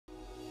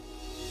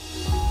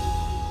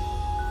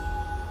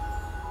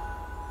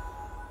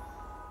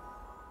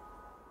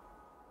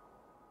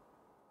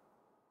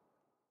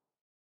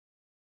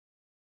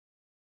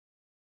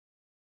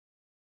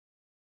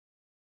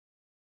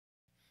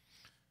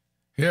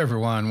Hey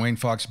everyone, Wayne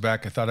Fox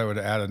back. I thought I would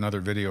add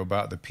another video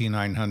about the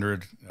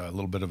P900, a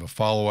little bit of a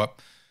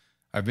follow-up.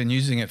 I've been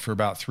using it for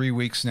about 3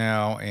 weeks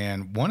now,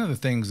 and one of the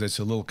things that's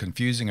a little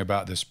confusing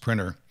about this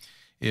printer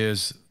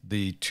is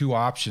the two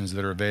options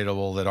that are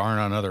available that aren't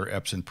on other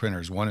Epson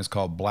printers. One is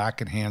called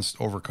Black Enhanced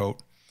Overcoat,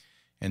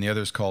 and the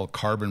other is called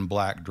Carbon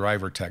Black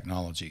Driver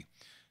Technology.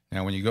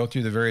 Now, when you go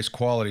through the various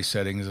quality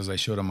settings, as I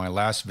showed in my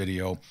last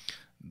video,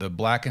 the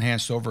Black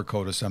Enhanced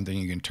Overcoat is something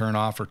you can turn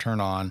off or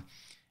turn on.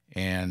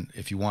 And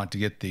if you want to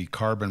get the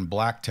carbon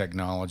black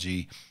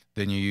technology,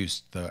 then you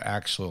use the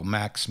actual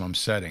maximum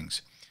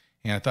settings.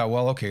 And I thought,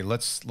 well, okay,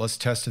 let's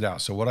test it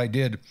out. So what I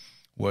did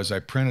was I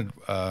printed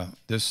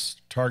this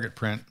target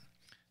print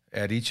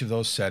at each of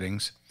those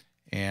settings.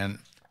 And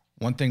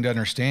one thing to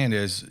understand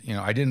is,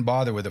 I didn't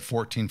bother with the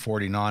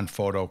 1440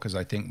 non-photo because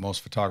I think most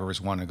photographers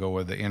want to go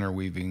with the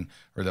interweaving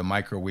or the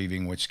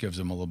microweaving, which gives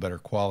them a little better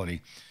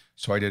quality.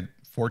 So I did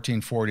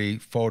 1440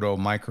 photo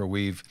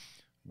microweave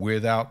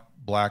without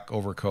black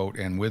overcoat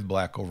and with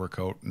black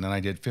overcoat, and then I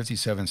did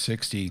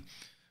 5760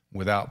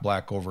 without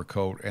black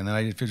overcoat, and then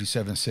I did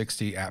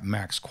 5760 at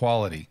max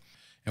quality.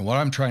 And what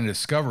I'm trying to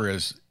discover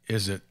is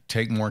it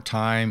take more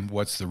time?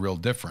 What's the real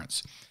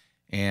difference?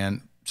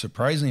 And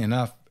surprisingly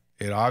enough,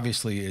 it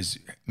obviously is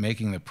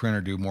making the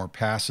printer do more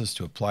passes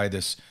to apply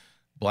this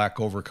black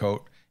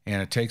overcoat,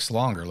 and it takes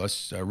longer.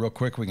 Let's real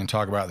quick, we can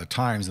talk about the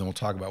times, then we'll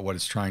talk about what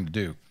it's trying to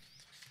do.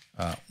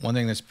 One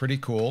thing that's pretty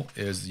cool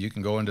is you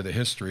can go into the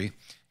history,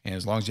 and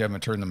as long as you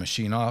haven't turned the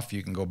machine off,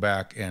 you can go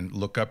back and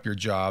look up your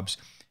jobs,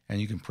 and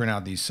you can print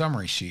out these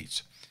summary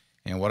sheets.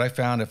 And what I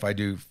found, if I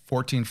do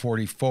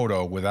 1440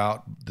 photo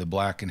without the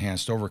black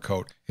enhanced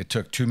overcoat, it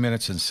took 2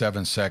 minutes and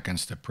 7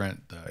 seconds to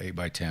print the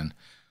 8x10.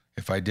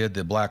 If I did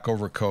the black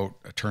overcoat,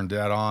 I turned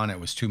that on, it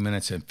was 2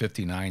 minutes and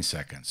 59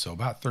 seconds, so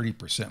about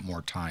 30%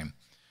 more time.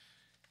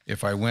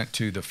 If I went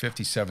to the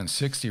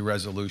 5760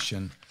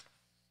 resolution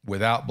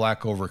without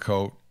black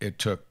overcoat, it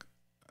took,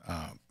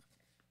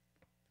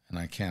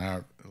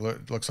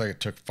 it looks like it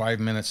took 5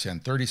 minutes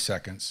and 30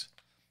 seconds.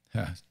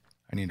 I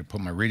need to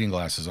put my reading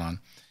glasses on.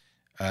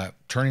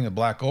 Turning the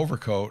black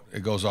overcoat,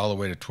 it goes all the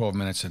way to 12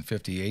 minutes and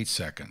 58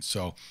 seconds.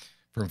 So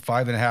from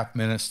 5.5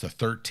 minutes to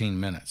 13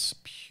 minutes,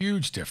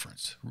 huge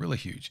difference, really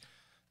huge.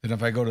 Then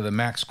if I go to the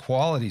max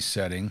quality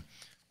setting,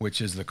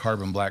 which is the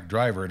carbon black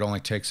driver, it only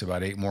takes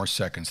about 8 more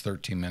seconds,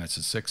 13 minutes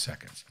and 6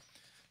 seconds.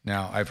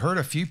 Now, I've heard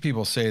a few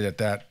people say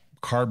that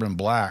carbon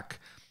black,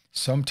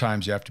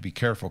 sometimes you have to be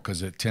careful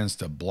because it tends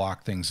to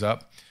block things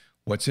up.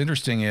 What's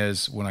interesting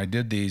is when I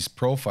did these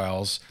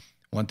profiles,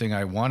 one thing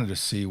I wanted to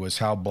see was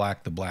how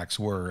black the blacks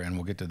were, and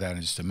we'll get to that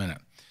in just a minute.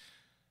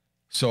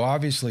 So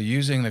obviously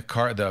using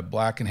the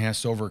black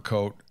enhanced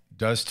overcoat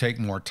does take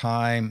more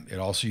time. It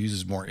also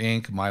uses more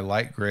ink. My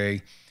light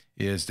gray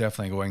is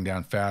definitely going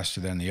down faster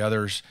than the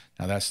others.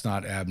 Now that's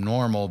not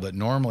abnormal, but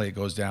normally it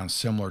goes down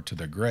similar to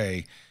the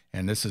gray,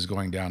 and this is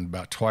going down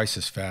about twice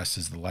as fast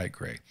as the light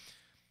gray.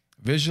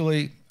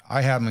 Visually,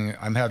 I'm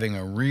having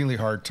a really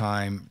hard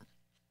time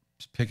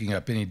picking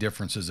up any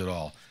differences at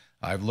all.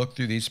 I've looked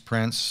through these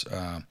prints,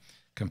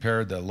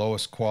 compared the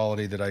lowest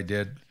quality that I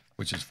did,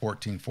 which is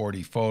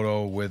 1440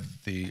 photo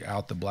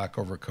without the black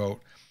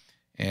overcoat,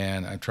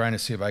 and I'm trying to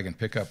see if I can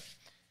pick up.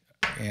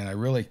 And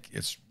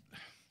it's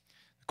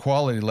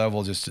quality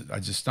level just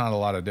not a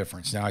lot of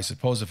difference. Now I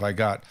suppose if I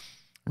got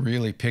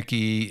really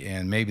picky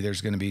and maybe there's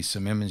going to be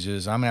some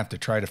images, I'm gonna have to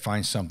try to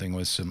find something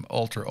with some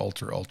ultra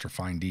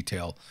fine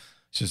detail,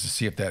 just to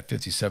see if that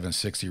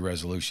 5760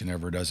 resolution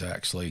ever does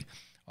actually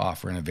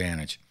offer an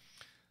advantage.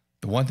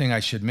 The one thing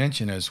I should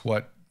mention is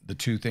what the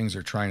two things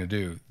are trying to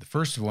do. The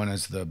first one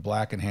is the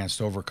black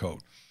enhanced overcoat.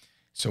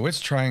 So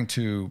it's trying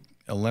to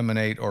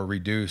eliminate or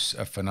reduce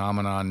a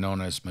phenomenon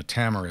known as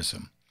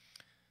metamerism.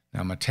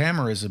 Now,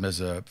 metamerism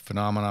is a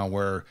phenomenon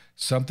where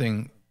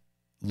something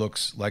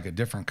looks like a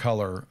different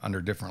color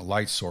under different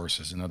light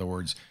sources. In other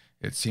words,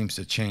 it seems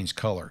to change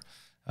color.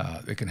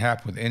 It can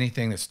happen with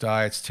anything that's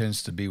dyed. It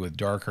tends to be with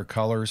darker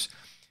colors,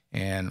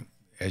 and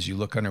as you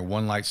look under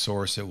one light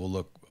source, it will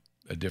look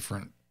a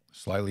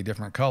slightly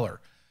different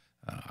color.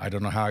 I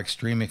don't know how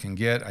extreme it can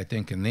get. I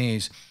think in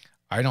these,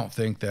 I don't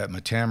think that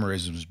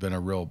metamerism has been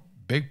a real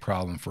big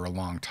problem for a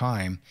long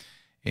time,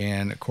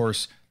 and of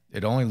course,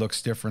 it only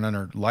looks different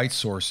under light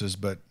sources,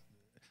 but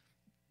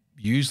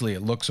usually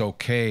it looks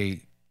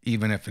okay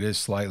even if it is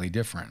slightly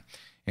different.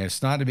 And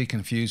it's not to be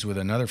confused with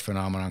another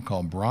phenomenon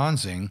called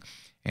bronzing,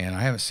 and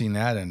I haven't seen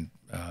that in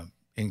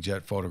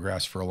inkjet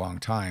photographs for a long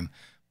time,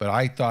 but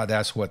I thought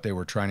that's what they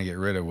were trying to get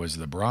rid of, was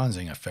the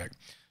bronzing effect.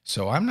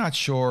 So I'm not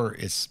sure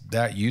it's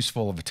that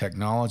useful of a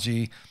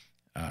technology.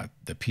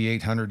 The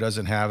P800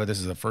 doesn't have it. This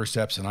is the first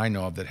Epson I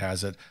know of that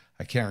has it.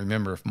 I can't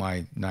remember if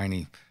my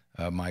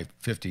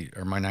 50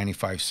 or my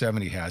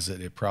 9570 has it.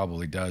 It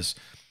probably does,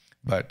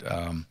 but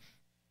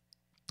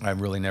I've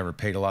really never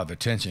paid a lot of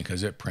attention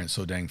because it prints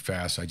so dang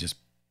fast. I just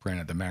print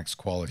at the max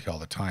quality all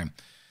the time.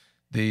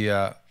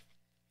 The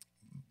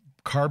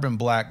carbon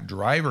black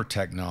driver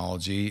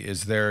technology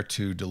is there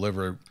to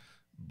deliver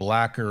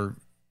blacker,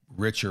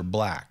 richer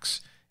blacks.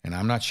 And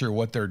I'm not sure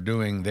what they're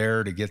doing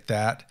there to get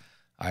that.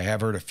 I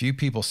have heard a few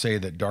people say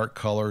that dark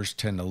colors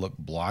tend to look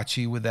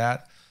blotchy with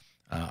that.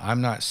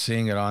 I'm not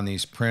seeing it on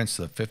these prints.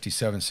 The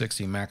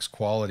 5760 max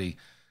quality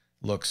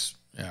looks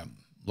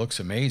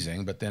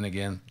amazing, but then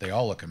again, they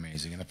all look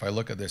amazing. And if I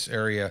look at this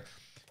area,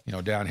 you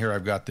know, down here,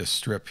 I've got this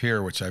strip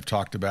here, which I've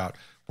talked about,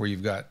 where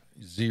you've got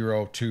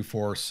 0, 2,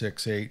 4,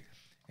 6, 8,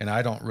 and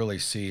I don't really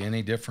see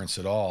any difference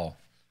at all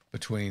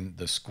between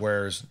the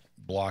squares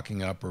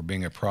blocking up or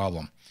being a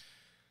problem.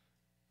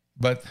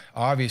 But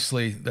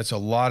obviously, that's a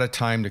lot of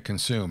time to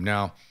consume.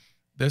 Now,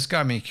 this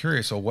got me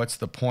curious, well, what's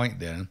the point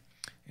then?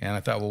 And I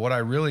thought, well, what I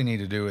really need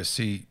to do is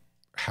see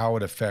how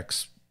it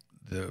affects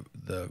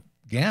the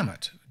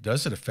gamut.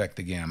 Does it affect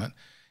the gamut?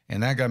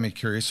 And that got me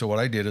curious. So what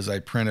I did is I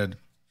printed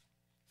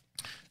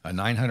a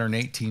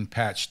 918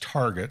 patch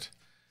target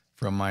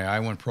from my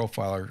i1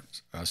 Profiler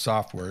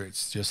software.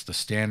 It's just the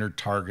standard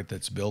target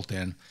that's built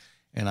in.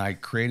 And I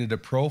created a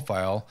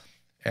profile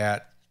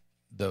at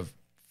the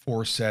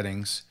 4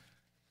 settings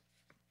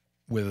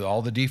with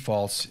all the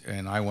defaults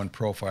in i1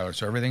 Profiler.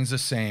 So everything's the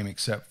same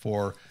except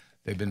for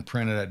they've been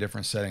printed at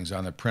different settings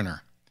on the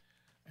printer.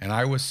 And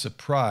I was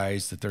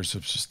surprised that there's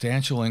a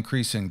substantial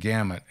increase in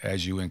gamut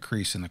as you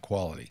increase in the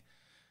quality.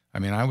 I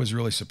mean, I was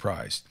really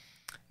surprised.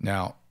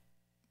 Now,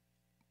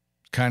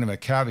 kind of a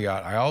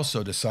caveat, I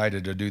also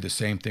decided to do the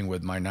same thing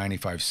with my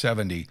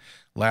 9570.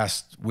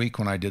 Last week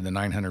when I did the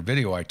 900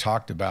 video, I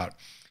talked about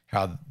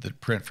how the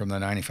print from the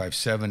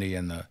 9570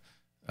 and the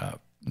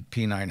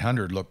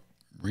P900 look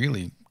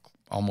really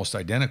almost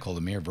identical to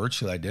me, or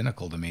virtually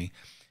identical to me.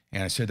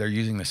 And I said they're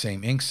using the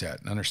same ink set.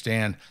 And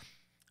understand,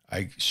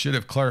 I should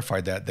have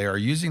clarified that. They are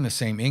using the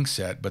same ink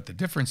set, but the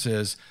difference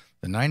is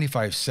the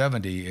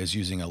 9570 is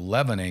using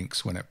 11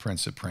 inks when it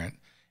prints a print,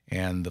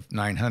 and the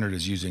 900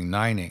 is using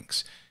 9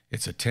 inks.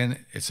 It's a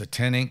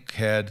 10 ink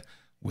head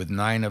with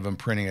 9 of them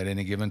printing at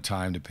any given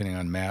time, depending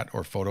on matte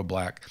or photo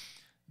black.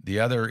 The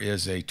other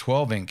is a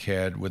 12 ink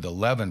head with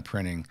 11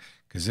 printing,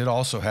 because it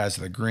also has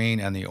the green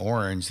and the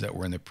orange that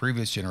were in the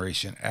previous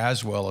generation,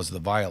 as well as the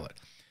violet.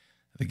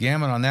 The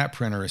gamut on that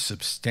printer is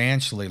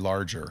substantially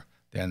larger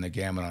than the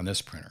gamut on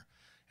this printer.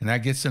 And that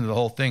gets into the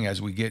whole thing. As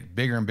we get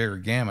bigger and bigger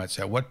gamuts,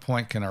 at what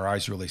point can our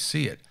eyes really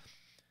see it?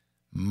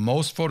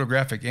 Most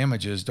photographic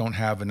images don't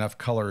have enough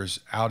colors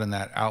out in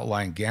that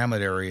outline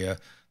gamut area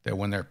that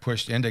when they're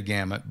pushed into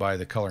gamut by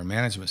the color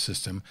management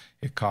system,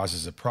 it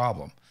causes a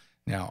problem.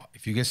 Now,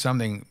 if you get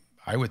something,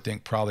 I would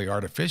think probably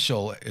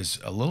artificial is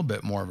a little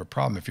bit more of a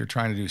problem. If you're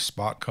trying to do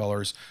spot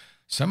colors,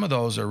 some of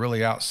those are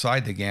really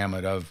outside the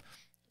gamut of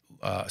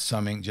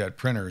some inkjet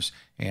printers,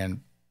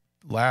 and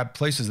lab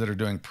places that are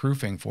doing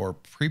proofing for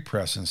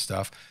pre-press and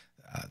stuff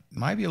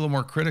might be a little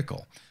more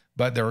critical.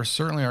 But there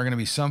certainly are going to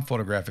be some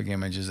photographic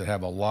images that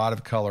have a lot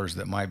of colors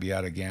that might be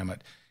out of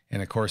gamut.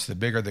 And of course, the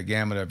bigger the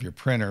gamut of your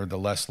printer, the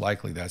less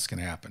likely that's going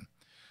to happen.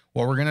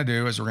 What we're going to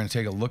do is we're going to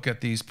take a look at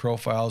these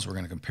profiles. We're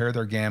going to compare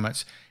their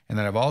gamuts. And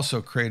then I've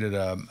also created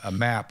a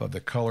map of the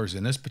colors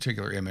in this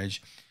particular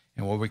image.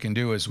 And what we can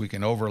do is we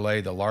can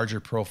overlay the larger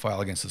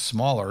profile against the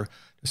smaller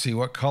to see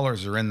what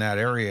colors are in that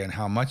area and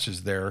how much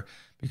is there,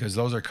 because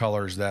those are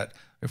colors that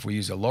if we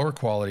use a lower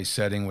quality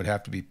setting would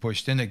have to be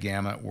pushed into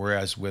gamut,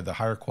 whereas with the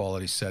higher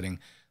quality setting,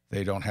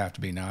 they don't have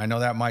to be. Now, I know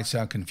that might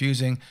sound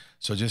confusing,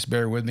 so just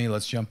bear with me.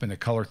 Let's jump into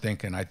color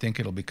thinking. I think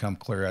it'll become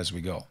clear as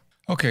we go.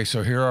 Okay,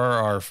 so here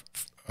are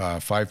our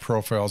 5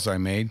 profiles I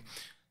made,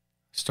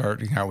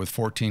 starting out with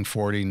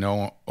 1440,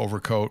 no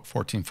overcoat,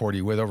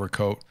 1440 with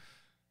overcoat,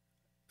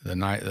 the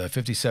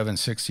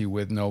 5760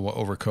 with no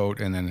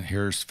overcoat, and then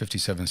here's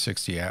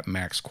 5760 at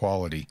max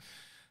quality.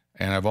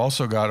 And I've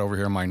also got over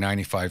here my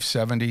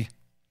 9570,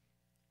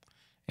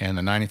 and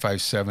the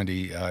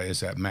 9570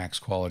 is at max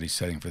quality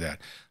setting for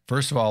that.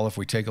 First of all, if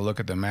we take a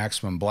look at the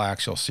maximum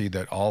blacks, you'll see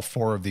that all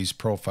 4 of these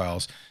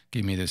profiles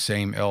give me the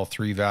same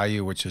L3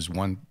 value, which is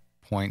 1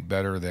 point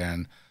better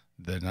than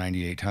the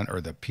 9800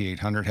 or the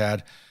P800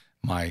 had.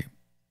 My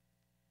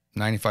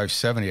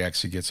 9570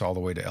 actually gets all the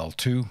way to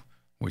L2,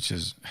 which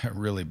is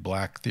really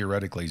black.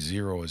 Theoretically,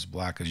 0 as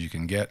black as you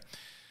can get.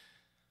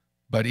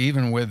 But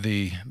even with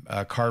the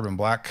carbon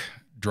black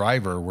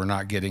driver, we're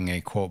not getting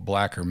a, quote,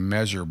 black or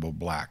measurable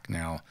black.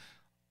 Now,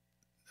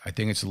 I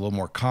think it's a little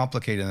more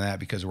complicated than that,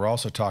 because we're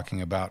also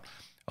talking about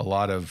a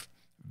lot of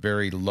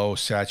very low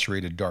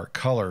saturated dark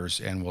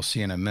colors, and we'll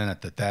see in a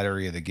minute that that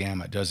area of the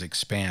gamut does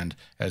expand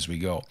as we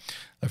go.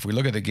 If we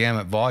look at the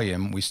gamut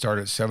volume, we start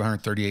at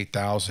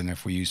 738,000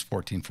 if we use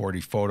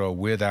 1440 photo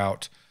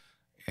without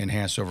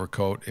enhanced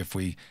overcoat. If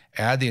we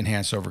add the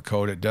enhanced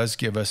overcoat, it does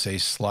give us a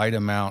slight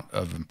amount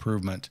of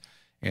improvement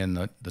in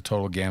the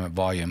total gamut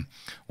volume.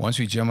 Once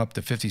we jump up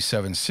to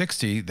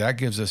 5760, that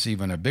gives us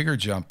even a bigger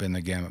jump in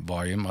the gamut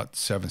volume, at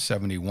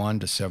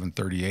 771 to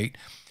 738.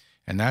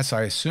 And that's,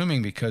 I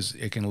assuming, because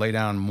it can lay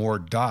down more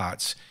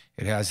dots,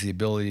 it has the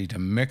ability to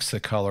mix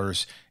the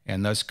colors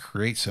and thus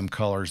create some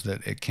colors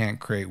that it can't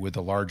create with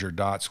the larger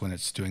dots when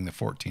it's doing the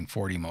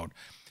 1440 mode.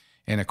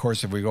 And of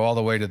course, if we go all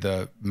the way to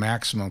the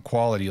maximum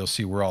quality, you'll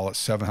see we're all at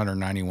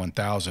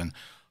 791,000.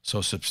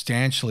 So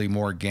substantially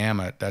more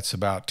gamut. That's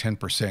about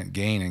 10%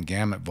 gain in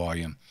gamut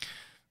volume.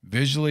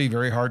 Visually,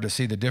 very hard to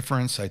see the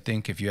difference. I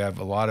think if you have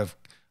a lot of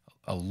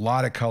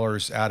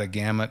colors out of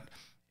gamut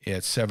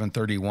at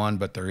 731,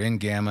 but they're in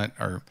gamut,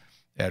 or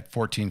at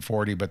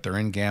 1440, but they're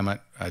in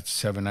gamut at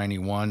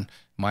 791,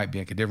 might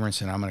make a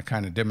difference. And I'm going to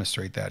kind of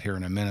demonstrate that here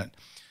in a minute.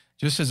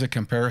 Just as a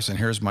comparison,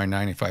 here's my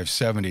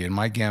 9570, and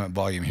my gamut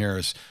volume here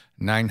is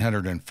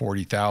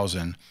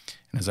 940,000. And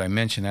as I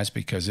mentioned, that's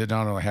because it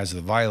not only has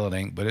the violet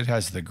ink, but it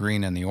has the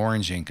green and the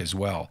orange ink as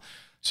well.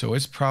 So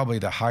it's probably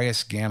the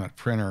highest gamut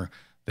printer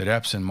that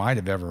Epson might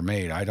have ever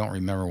made. I don't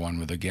remember one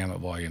with a gamut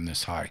volume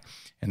this high.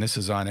 And this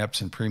is on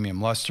Epson Premium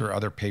Luster.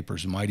 Other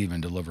papers might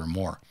even deliver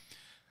more.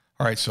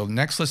 All right, so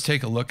next let's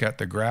take a look at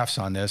the graphs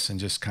on this and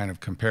just kind of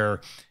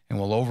compare, and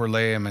we'll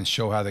overlay them and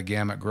show how the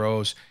gamut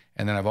grows.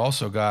 And then I've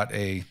also got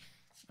a,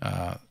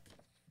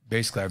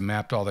 basically I've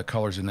mapped all the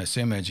colors in this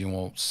image, and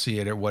we'll see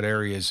it at what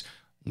areas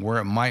where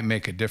it might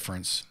make a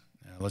difference.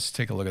 Let's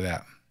take a look at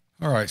that.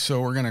 All right, so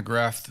we're gonna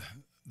graph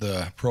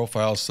the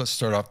profiles. Let's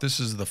start off. This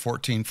is the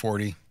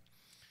 1440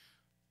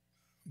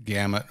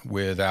 gamut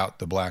without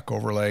the black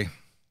overlay.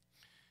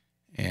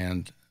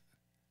 And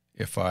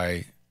if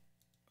I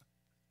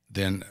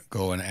then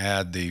go and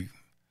add the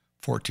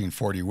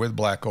 1440 with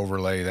black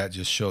overlay, that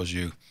just shows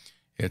you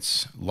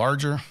it's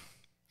larger.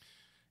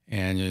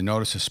 And you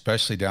notice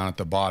especially down at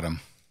the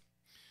bottom.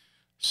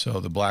 So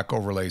the black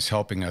overlay is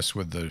helping us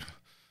with the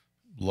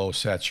low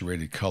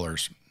saturated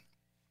colors.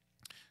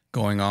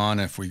 Going on,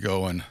 if we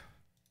go and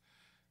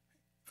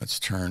let's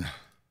turn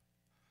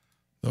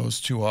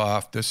those two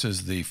off. This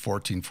is the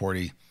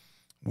 1440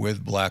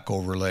 with black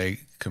overlay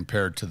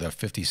compared to the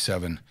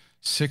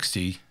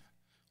 5760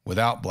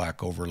 without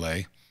black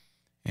overlay.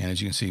 And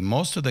as you can see,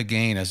 most of the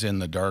gain is in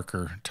the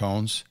darker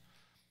tones.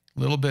 A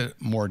little bit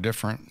more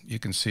different, you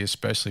can see,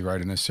 especially right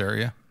in this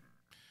area.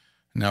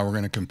 Now we're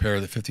going to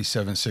compare the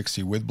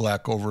 5760 with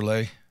black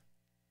overlay.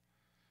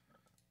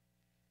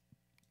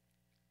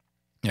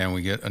 And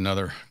we get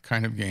another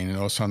kind of gain. And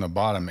notice on the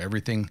bottom,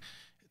 everything,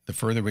 the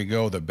further we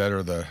go, the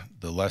better the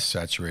less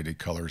saturated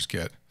colors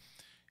get.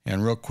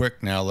 And real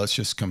quick now, let's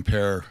just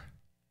compare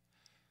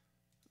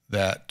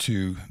that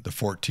to the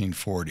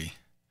 1440.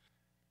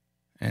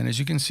 And as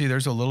you can see,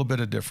 there's a little bit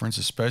of difference,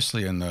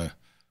 especially in the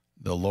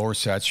lower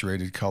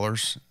saturated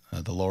colors.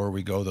 The lower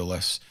we go,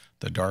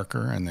 the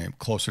darker, and the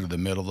closer to the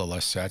middle, the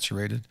less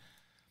saturated.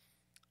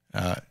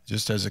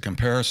 Just as a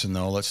comparison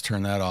though, let's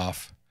turn that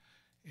off.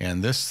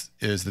 And this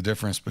is the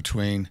difference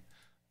between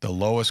the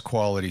lowest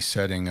quality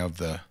setting of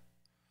the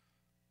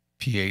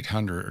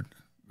P800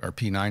 or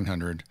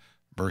P900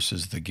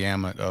 versus the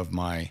gamut of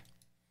my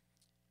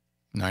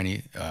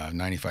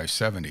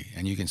 9570.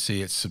 And you can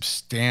see it's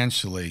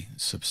substantially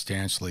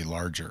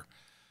larger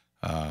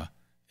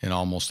in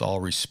almost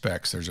all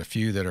respects. There's a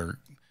few that are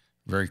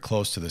very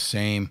close to the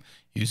same.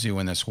 Usually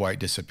when this white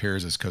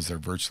disappears, it's because they're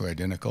virtually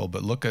identical.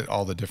 But look at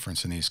all the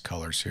difference in these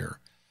colors here.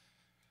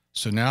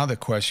 So now the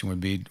question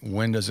would be,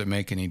 when does it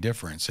make any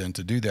difference? And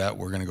to do that,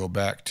 we're going to go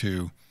back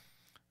to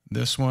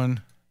this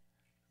one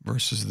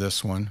versus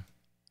this one.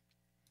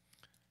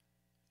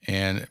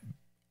 And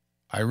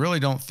I really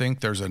don't think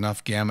there's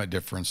enough gamut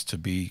difference to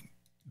be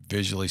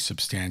visually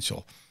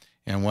substantial.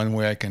 And one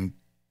way I can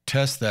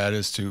test that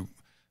is to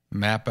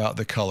map out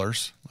the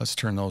colors. Let's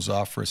turn those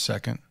off for a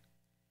second.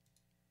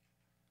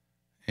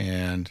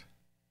 And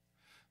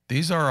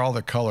these are all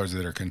the colors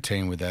that are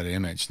contained with that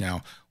image.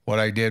 Now, what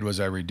I did was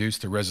I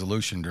reduced the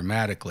resolution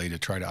dramatically to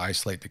try to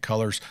isolate the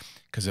colors,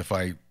 because if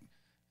I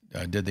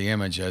did the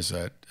image as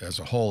a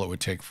whole, it would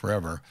take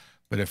forever.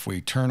 But if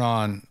we turn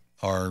on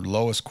our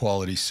lowest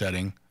quality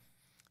setting,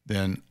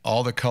 then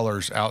all the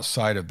colors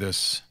outside of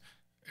this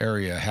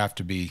area have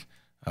to be,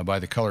 by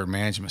the color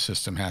management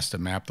system, has to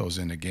map those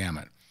into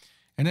gamut.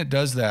 And it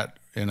does that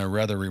in a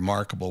rather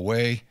remarkable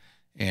way.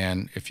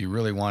 And if you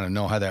really want to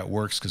know how that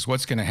works, because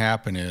what's going to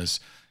happen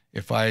is,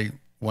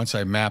 once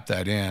I map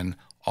that in,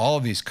 all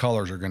of these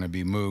colors are going to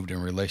be moved in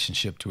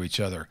relationship to each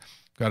other.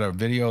 I've got a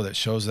video that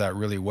shows that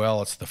really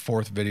well. It's the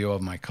 4th video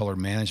of my color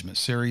management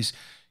series.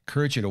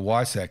 Encourage you to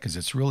watch that, because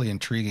it's really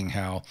intriguing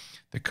how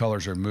the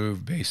colors are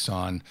moved based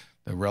on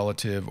the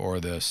relative or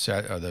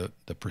the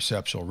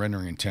perceptual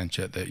rendering intent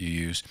that you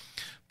use.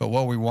 But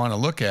what we want to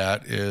look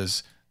at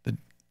is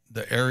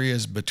the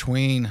areas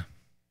between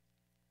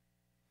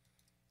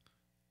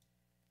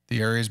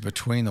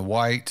the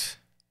white,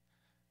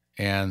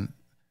 and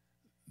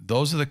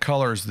those are the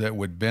colors that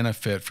would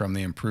benefit from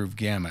the improved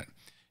gamut.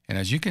 And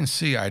as you can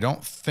see, I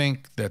don't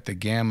think that the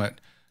gamut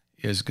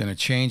is going to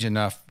change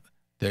enough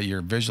that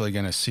you're visually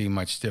going to see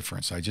much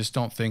difference. I just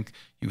don't think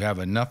you have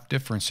enough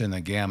difference in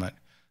the gamut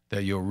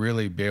that you'll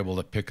really be able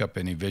to pick up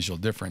any visual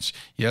difference.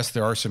 Yes,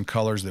 there are some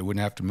colors that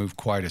wouldn't have to move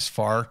quite as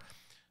far,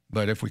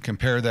 but if we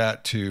compare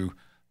that to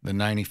the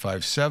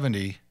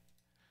 9570,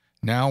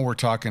 now we're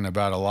talking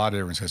about a lot of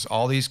difference, because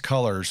all these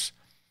colors,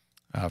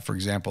 for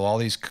example, all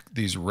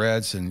these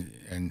reds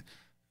and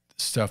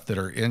stuff that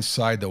are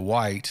inside the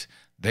white,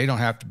 they don't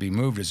have to be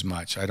moved as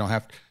much.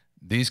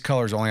 These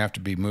colors only have to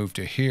be moved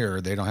to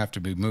here. They don't have to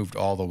be moved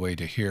all the way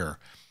to here.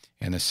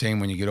 And the same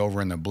when you get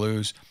over in the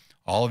blues.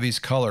 All of these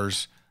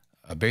colors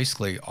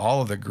basically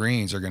all of the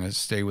greens are going to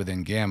stay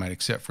within gamut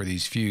except for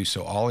these few,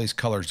 so all these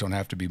colors don't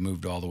have to be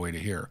moved all the way to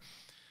here.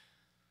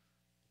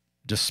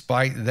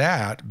 Despite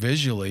that,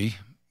 visually,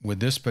 with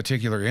this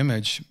particular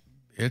image,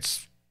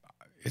 it's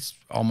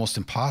almost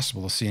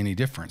impossible to see any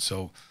difference.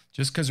 So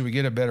just because we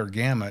get a better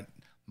gamut,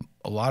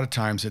 a lot of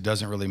times it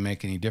doesn't really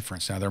make any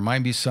difference. Now, there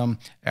might be some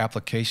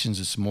applications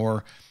it's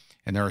more,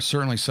 and there are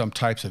certainly some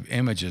types of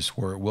images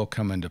where it will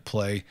come into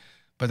play,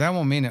 but that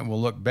won't mean it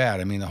will look bad.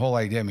 I mean, the whole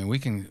idea, I mean, we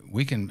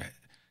can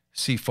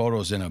see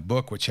photos in a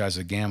book which has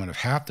a gamut of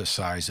half the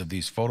size of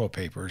these photo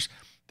papers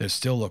that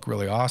still look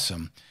really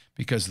awesome,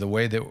 because the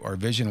way that our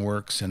vision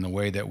works and the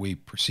way that we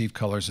perceive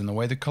colors and the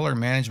way the color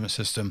management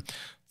system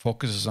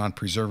focuses on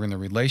preserving the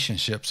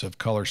relationships of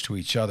colors to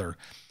each other.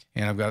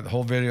 And I've got a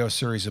whole video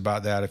series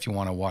about that if you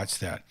want to watch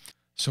that.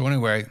 So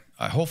anyway,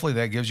 hopefully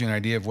that gives you an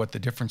idea of what the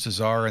differences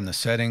are in the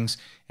settings,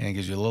 and it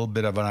gives you a little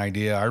bit of an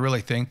idea. I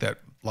really think that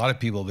a lot of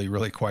people will be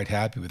really quite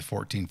happy with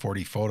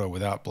 1440 photo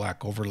without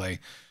black overlay,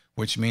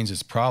 which means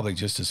it's probably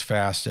just as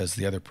fast as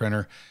the other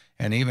printer.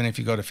 And even if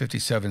you go to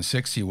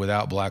 5760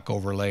 without black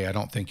overlay, I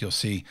don't think you'll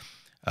see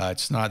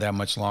it's not that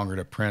much longer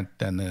to print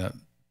than the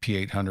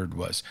P800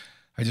 was.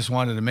 I just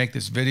wanted to make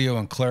this video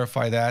and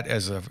clarify that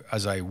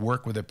as I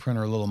work with the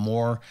printer a little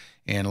more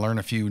and learn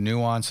a few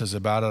nuances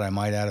about it. I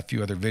might add a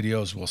few other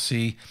videos. We'll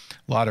see.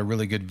 A lot of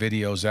really good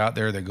videos out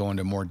there that go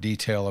into more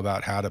detail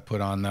about how to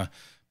put on the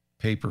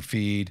paper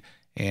feed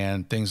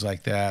and things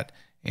like that.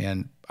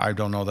 And I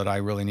don't know that I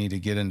really need to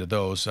get into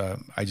those.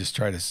 I just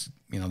try to,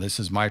 this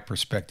is my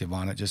perspective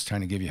on it, just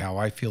trying to give you how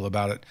I feel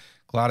about it.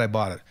 Glad I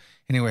bought it.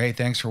 Anyway, hey,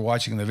 thanks for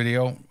watching the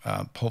video.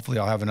 Hopefully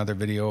I'll have another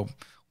video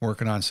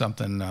working on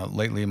something.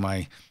 Lately,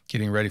 my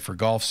getting ready for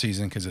golf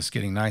season because it's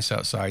getting nice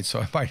outside, so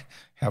I might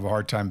have a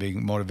hard time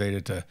being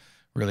motivated to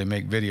really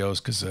make videos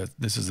because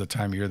this is the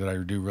time of year that I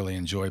do really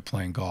enjoy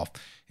playing golf.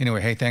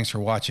 Anyway, hey, thanks for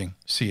watching.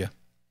 See ya.